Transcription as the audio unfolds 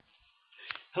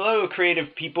Hello,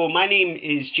 creative people. My name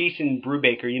is Jason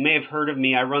Brubaker. You may have heard of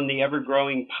me. I run the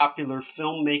ever-growing popular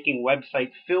filmmaking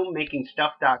website,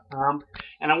 filmmakingstuff.com,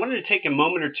 and I wanted to take a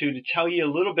moment or two to tell you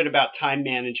a little bit about time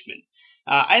management.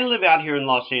 I live out here in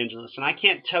Los Angeles, and I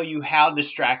can't tell you how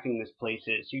distracting this place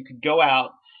is. You could go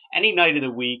out any night of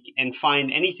the week and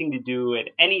find anything to do at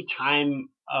any time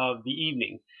of the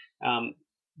evening.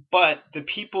 But the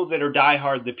people that are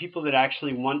diehard, the people that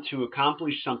actually want to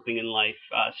accomplish something in life,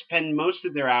 spend most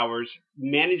of their hours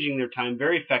managing their time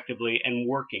very effectively and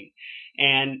working.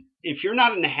 And if you're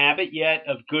not in the habit yet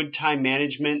of good time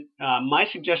management, my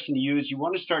suggestion to you is you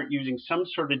want to start using some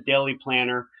sort of daily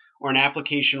planner or an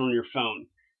application on your phone.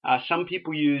 Some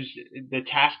people use the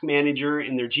task manager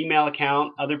in their Gmail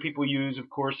account. Other people use, of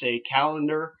course, a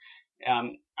calendar.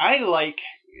 I like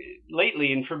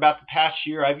lately, and for about the past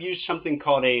year, I've used something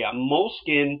called a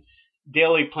Moleskine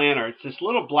daily planner. It's this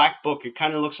little black book. It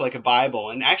kind of looks like a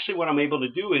Bible. And actually what I'm able to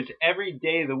do is every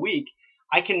day of the week,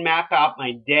 I can map out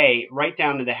my day right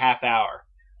down to the half hour.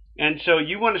 And so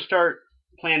you want to start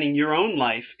planning your own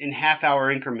life in half-hour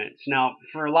increments. Now,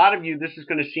 for a lot of you, this is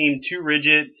going to seem too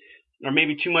rigid or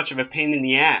maybe too much of a pain in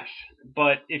the ass.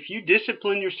 But if you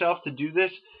discipline yourself to do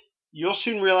this, you'll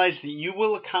soon realize that you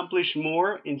will accomplish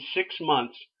more in 6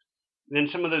 months than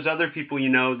some of those other people you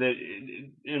know that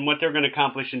and what they're going to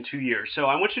accomplish in 2 years. So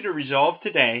I want you to resolve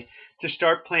today to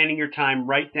start planning your time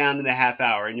right down to the half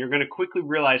hour, and you're going to quickly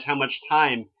realize how much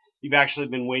time you've actually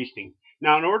been wasting.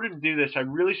 Now, in order to do this, I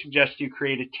really suggest you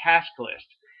create a task list.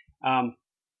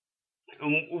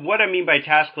 What I mean by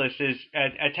task list is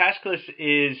a task list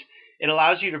is it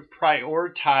allows you to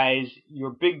prioritize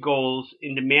your big goals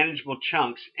into manageable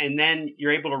chunks, and then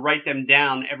you're able to write them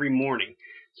down every morning.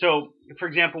 So, for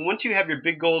example, once you have your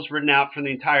big goals written out for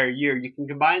the entire year, you can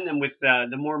combine them with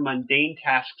the more mundane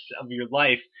tasks of your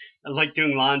life, like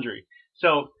doing laundry.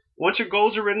 So, once your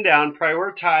goals are written down,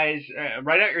 prioritize,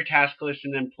 write out your task list,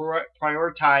 and then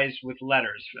prioritize with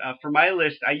letters. For my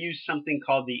list, I use something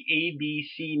called the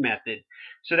ABC method.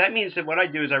 So that means that what I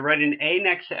do is I write an A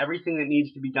next to everything that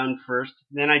needs to be done first,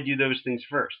 then I do those things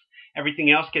first.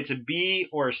 Everything else gets a B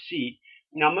or a C.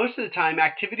 Now, most of the time,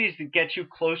 activities that get you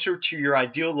closer to your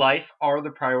ideal life are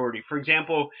the priority. For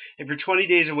example, if you're 20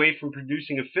 days away from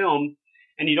producing a film,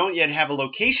 and you don't yet have a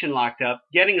location locked up,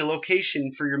 getting a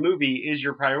location for your movie is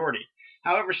your priority.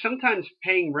 However, sometimes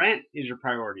paying rent is your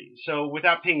priority. So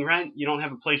without paying rent, you don't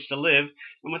have a place to live.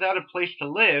 And without a place to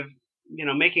live,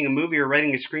 making a movie or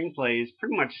writing a screenplay is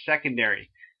pretty much secondary.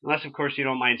 Unless, of course, you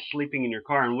don't mind sleeping in your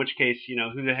car, in which case,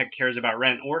 who the heck cares about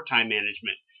rent or time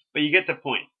management? But you get the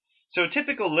point. So a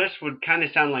typical list would kind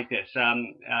of sound like this.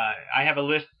 I have a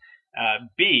list.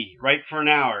 B, write for an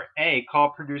hour. A,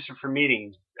 call producer for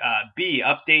meetings. B,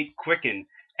 update Quicken.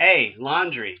 A,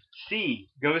 laundry. C,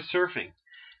 go surfing.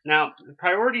 Now, the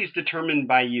priority is determined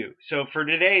by you. So for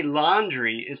today,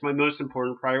 laundry is my most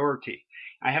important priority.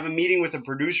 I have a meeting with a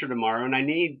producer tomorrow, and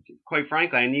quite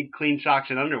frankly, I need clean socks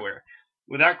and underwear.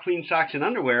 Without clean socks and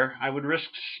underwear, I would risk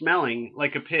smelling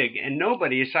like a pig, and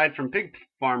nobody, aside from pig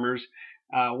farmers,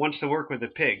 wants to work with a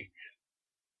pig.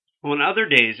 On other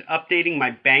days, updating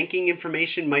my banking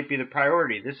information might be the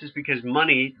priority. This is because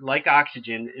money, like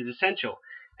oxygen, is essential.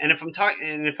 And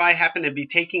if I happen to be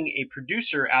taking a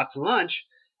producer out to lunch,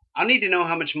 I'll need to know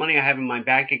how much money I have in my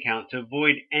bank account to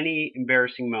avoid any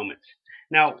embarrassing moments.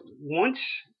 Now, once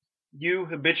you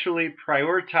habitually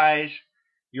prioritize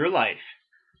your life,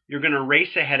 you're going to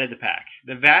race ahead of the pack.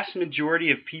 The vast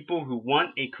majority of people who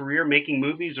want a career making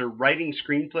movies or writing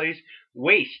screenplays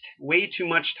waste way too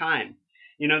much time.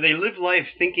 They live life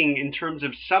thinking in terms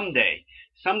of someday.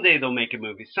 Someday they'll make a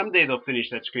movie. Someday they'll finish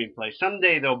that screenplay.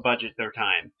 Someday they'll budget their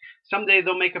time. Someday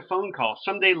they'll make a phone call.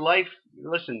 Someday life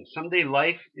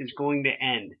is going to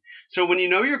end. So when you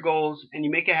know your goals and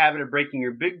you make a habit of breaking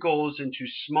your big goals into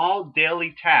small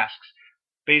daily tasks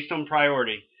based on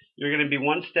priority, you're going to be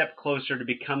one step closer to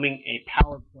becoming a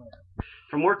power player.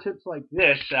 For more tips like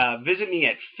this, visit me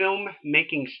at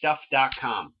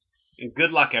filmmakingstuff.com. And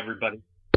good luck, everybody.